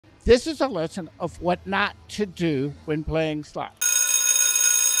This is a lesson of what not to do when playing slots.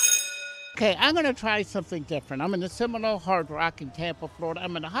 Okay, I'm going to try something different. I'm in the Seminole Hard Rock in Tampa, Florida.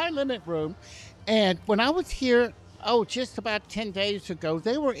 I'm in a high limit room. And when I was here, just about 10 days ago,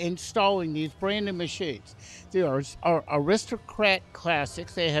 they were installing these brand new machines. They are Aristocrat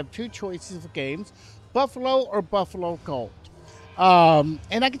Classics. They have two choices of games, Buffalo or Buffalo Gold. And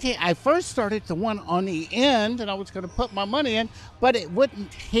I can tell you, I first started the one on the end, and I was going to put my money in, but it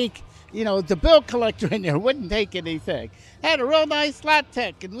wouldn't take, the bill collector in there wouldn't take anything. Had a real nice slot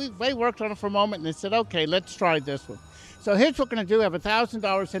tech, and they worked on it for a moment, and they said, okay, let's try this one. So here's what we're going to do. I have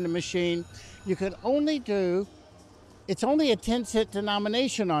 $1,000 in the machine. You can only do, it's only a 10-cent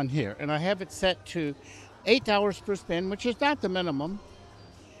denomination on here, and I have it set to $8 per spin, which is not the minimum.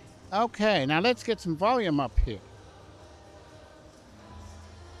 Okay, now let's get some volume up here.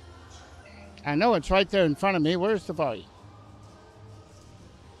 I know it's right there in front of me. Where's the volume?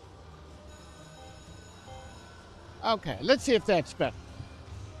 Okay, let's see if that's better.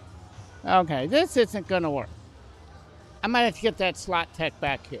 Okay, this isn't going to work. I might have to get that slot tech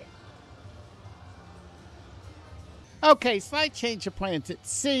back here. Okay, slight change of plans. It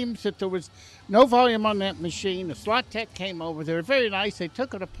seems that there was no volume on that machine. The slot tech came over. They were very nice. They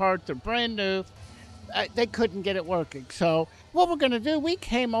took it apart. They're brand new. They couldn't get it working. So what we're going to do, we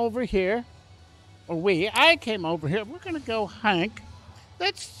came over here. I came over here. We're going to go Hank.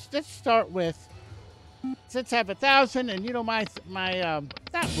 Let's start with, since I have 1,000, and my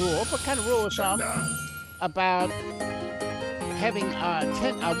not rule, but kind of rule of thumb about having a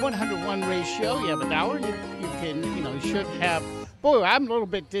 101 ratio. You have $1. You can, you should have. Boy, I'm a little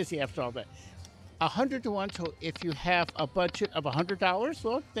bit dizzy after all that. 100 to 1. So if you have a budget of $100,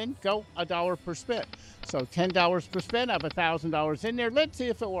 well, then go $1 per spin. So $10 per spin. I have $1,000 in there. Let's see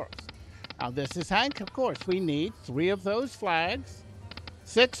if it works. Now, this is Hank. Of course, we need 3 of those flags,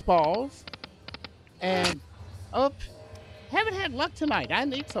 6 balls, and, haven't had luck tonight. I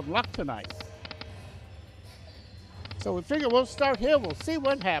need some luck tonight. So we figure we'll start here. We'll see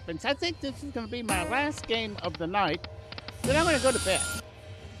what happens. I think this is going to be my last game of the night. Then I'm going to go to bed.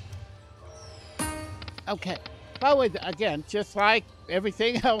 Okay. By the way, again, just like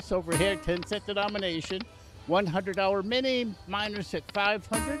everything else over here, 10-cent denomination, $100 mini, minors at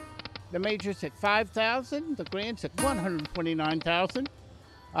 500. The major's at 5,000. The grand's at 129,000.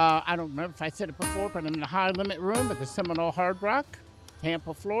 I don't remember if I said it before, but I'm in the high limit room at the Seminole Hard Rock,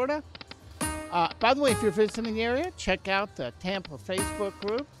 Tampa, Florida. By the way, if you're visiting the area, check out the Tampa Facebook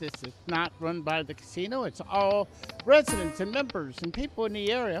group. This is not run by the casino. It's all residents and members and people in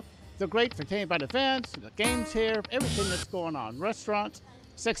the area. They're great for telling about events, the games here, everything that's going on. Restaurants,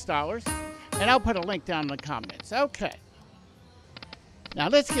 $6. And I'll put a link down in the comments. Okay. Now,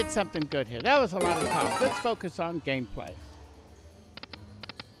 let's get something good here. That was a lot of talk. Let's focus on gameplay.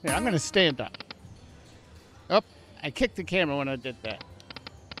 Here, I'm going to stand up. Oh, I kicked the camera when I did that.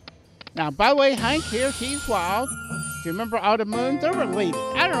 Now, by the way, Hank here, he's wild. Do you remember Autumn Moon? They're related.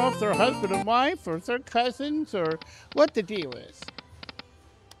 I don't know if they're husband and wife or if they're cousins or what the deal is.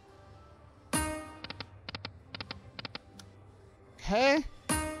 Okay.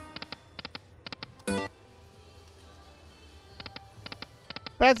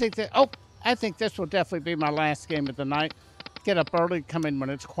 But I think this will definitely be my last game of the night. Get up early, come in when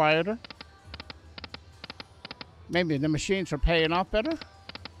it's quieter. Maybe the machines are paying off better.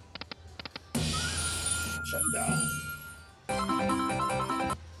 Shut down.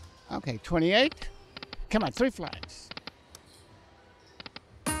 Okay, 28. Come on, 3 flags.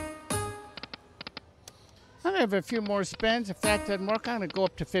 I'm going to have a few more spins. If that doesn't work, I'm going to go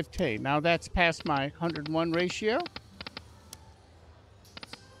up to 15. Now that's past my 101 ratio.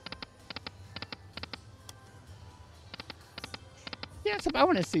 Yes, I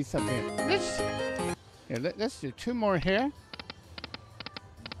want to see something here. Let's do 2 more here.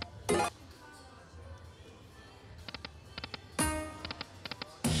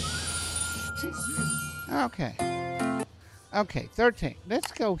 Okay, 13.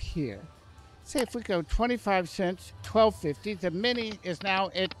 Let's go here. See if we go 25 cents, $12.50. The mini is now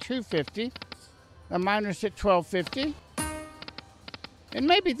at $2.50. The minor's at $12.50. And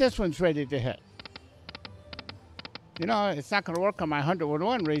maybe this one's ready to hit. It's not going to work on my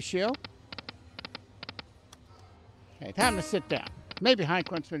 101 ratio. Okay, time to sit down. Maybe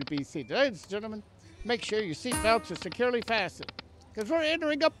Hank wants me to be seated. Ladies and gentlemen, make sure your seatbelts are securely fastened, because we're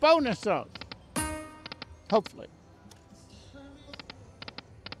entering a bonus zone. Hopefully.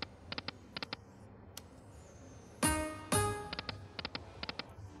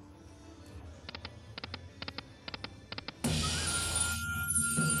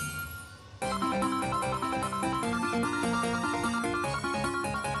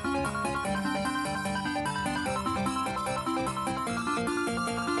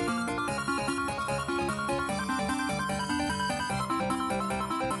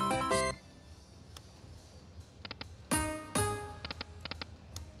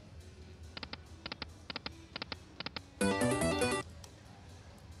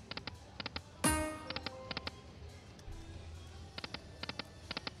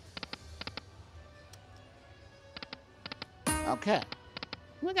 Okay.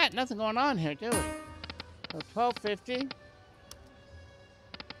 We got nothing going on here, do we? So $12.50.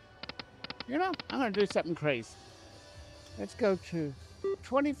 You know, I'm going to do something crazy. Let's go to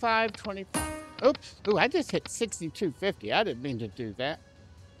 $25.25. Oops. Ooh, I just hit $62.50. I didn't mean to do that.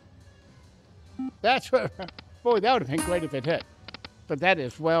 That's what, boy, that would have been great if it hit. But that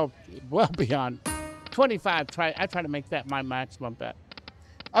is well beyond 25. I try to make that my maximum bet.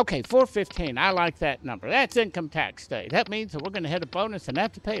 Okay, $4.15. I like that number. That's income tax day. That means that we're going to hit a bonus and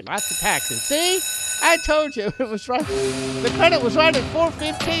have to pay lots of taxes. See? I told you it was right. The credit was right at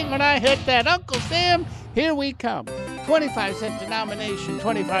 $4.15 when I hit that. Uncle Sam, here we come. 25-cent denomination,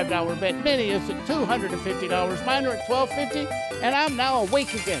 $25 bet. Mini is at $250. Minor at $12.50. And I'm now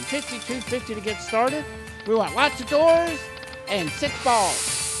awake again. $52.50 to get started. We want lots of doors and 6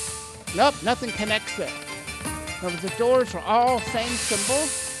 balls. Nope, nothing connects there. Remember, the doors are all same symbol.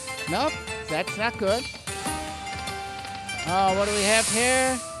 Nope, that's not good. What do we have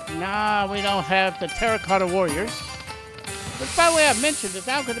here? Nah, we don't have the Terracotta Warriors. Which, by the way, I mentioned, is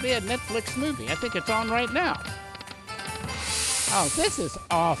now going to be a Netflix movie. I think it's on right now. Oh, this is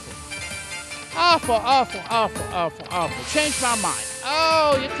awful. Awful, awful, awful, awful, awful. Changed my mind.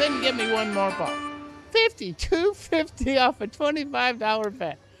 Oh, you couldn't give me one more ball. $52.50 off a $25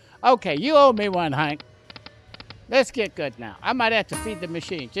 bet. Okay, you owe me one, Hank. Let's get good now. I might have to feed the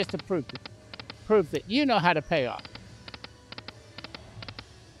machine just to prove that you know how to pay off.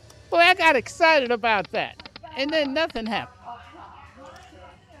 Boy, I got excited about that. And then nothing happened.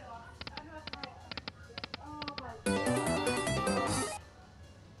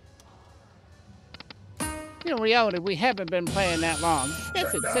 In reality, we haven't been playing that long.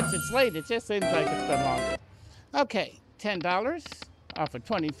 Since it's late, it just seems like it's been longer. Okay, $10 off of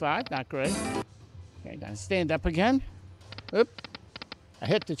 25. Not great. Okay, gotta stand up again. Oop. I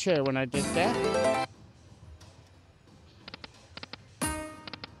hit the chair when I did that.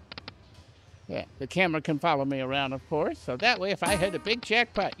 Yeah, the camera can follow me around, of course. So that way, if I hit a big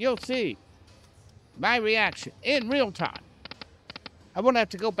jackpot, you'll see my reaction in real time. I won't have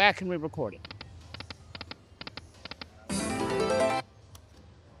to go back and re-record it.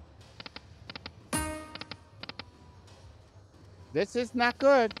 This is not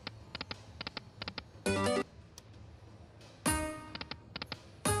good.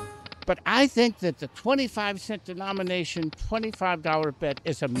 But I think that the 25-cent denomination, $25 bet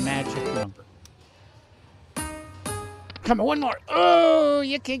is a magic number. Come on, one more. Oh,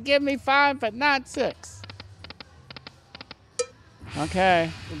 you can give me 5, but not 6. Okay,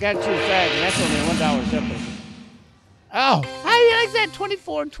 we got to choose that, and that's only a $1 difference. Oh, I said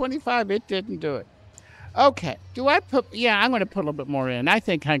 24 and 25. It didn't do it. Okay, do I put... Yeah, I'm going to put a little bit more in. I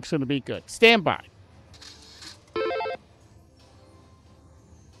think Hank's going to be good. Stand by.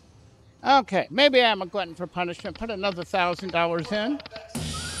 Okay, maybe I'm a glutton for punishment. Put another $1,000 in.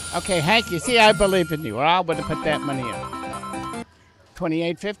 Okay, Hank, you see, I believe in you, or I would have put that money in.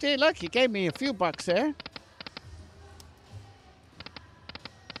 $28.50. Look, you gave me a few bucks there.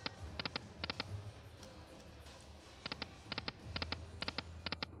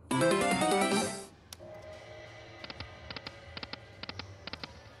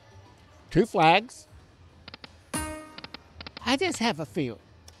 Two flags. I just have a feeling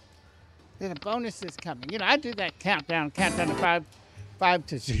that a bonus is coming. You know, I do that countdown to 5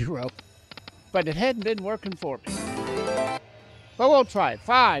 to 0, but it hadn't been working for me. But we'll try it.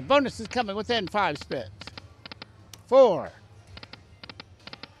 5. Bonus is coming within 5 spins. 4.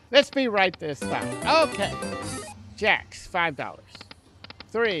 Let's be right this time. Okay. Jacks, $5.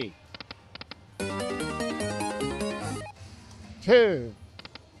 3. 2.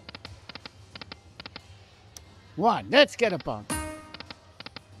 1. Let's get a bonus.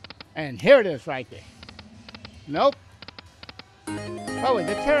 And here it is right there. Nope. Oh,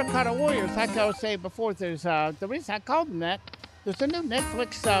 the Terracotta Warriors, like I was saying before, there's the reason I called them that, there's a new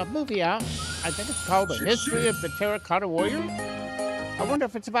Netflix movie out. I think it's called The History of the Terracotta Warriors. I wonder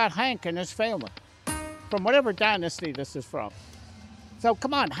if it's about Hank and his family, from whatever dynasty this is from. So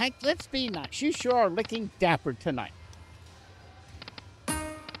come on, Hank, let's be nice. You sure are looking dapper tonight.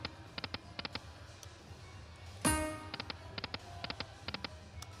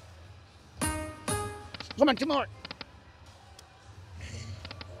 Come on, 2 more.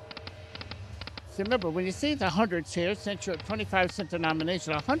 So remember, when you see the hundreds here, since you're at 25-cent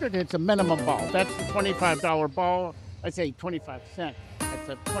denomination, 100 is a minimum ball. That's the $25 ball. I say 25 cents. That's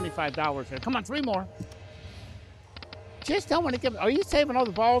a $25 here. Come on, 3 more. Just don't want to give. Are you saving all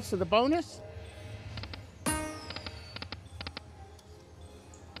the balls for the bonus?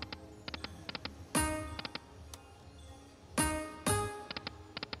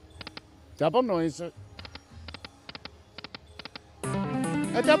 Double noiser.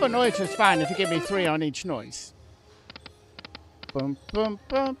 A double noise is fine if you give me 3 on each noise. Boom, boom,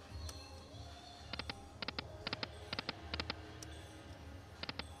 boom.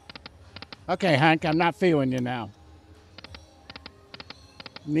 Okay, Hank, I'm not feeling you now.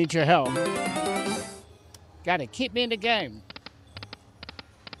 Need your help. Gotta keep me in the game.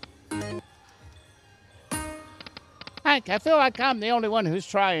 Hank, I feel like I'm the only one who's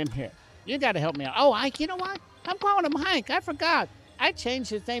trying here. You gotta help me out. Oh, Hank, you know what? I'm calling him Hank. I forgot. I changed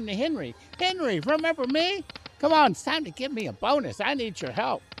his name to Henry. Henry, remember me? Come on, it's time to give me a bonus. I need your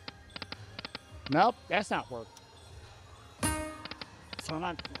help. Nope, that's not working. So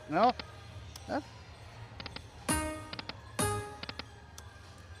nope. Huh?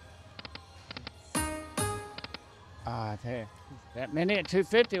 That mini at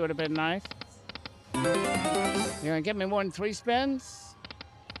 250 would have been nice. You're gonna give me more than 3 spins?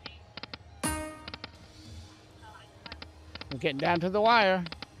 We're getting down to the wire.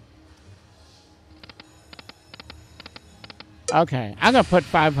 Okay, I'm gonna put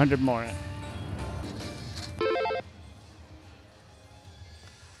 500 more in.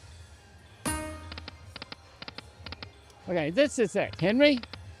 Okay, this is it. Henry,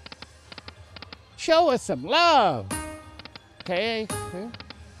 show us some love. Okay.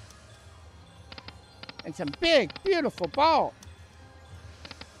 And some big, beautiful ball.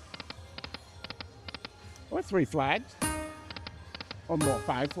 Or 3 flags. Or more,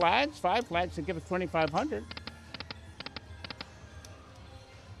 5 flags. 5 flags to give us 2,500.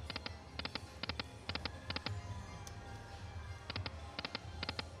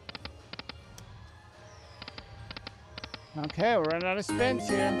 Okay, we're running out of spins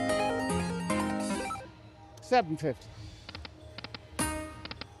here. 750.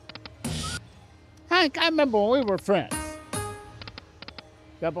 Hank, I remember when we were friends.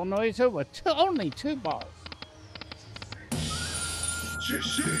 Double noiser with only 2 balls.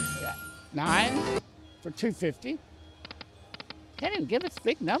 Yeah. 9 for 250. Can't even give us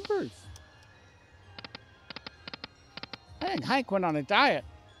big numbers. I think Hank went on a diet.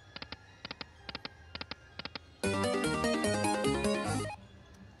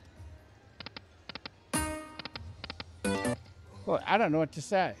 Boy, I don't know what to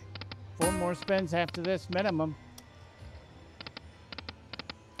say. 4 more spins after this minimum.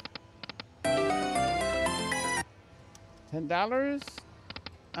 $10.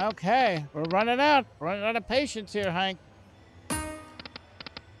 Okay, we're running out. Running out of patience here, Hank.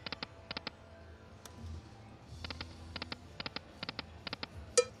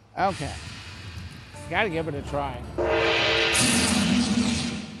 Okay. Gotta give it a try.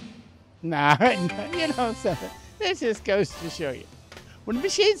 Nah, you know something. This just goes to show you. When the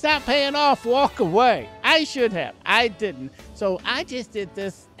machine's not paying off, walk away. I should have. I didn't. So I just did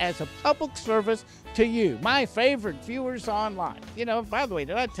this as a public service to you, my favorite viewers online. You know, by the way,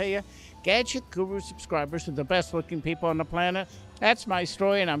 did I tell you, Gadget Guru subscribers are the best looking people on the planet? That's my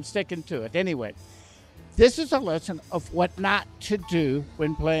story, and I'm sticking to it. Anyway, this is a lesson of what not to do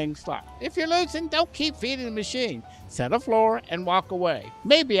when playing slot. If you're losing, don't keep feeding the machine. Set a floor and walk away.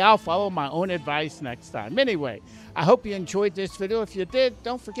 Maybe I'll follow my own advice next time. Anyway, I hope you enjoyed this video. If you did,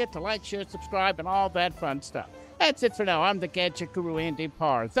 don't forget to like, share, subscribe, and all that fun stuff. That's it for now. I'm the Gadget Guru, Andy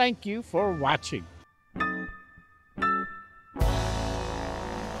Parr. Thank you for watching.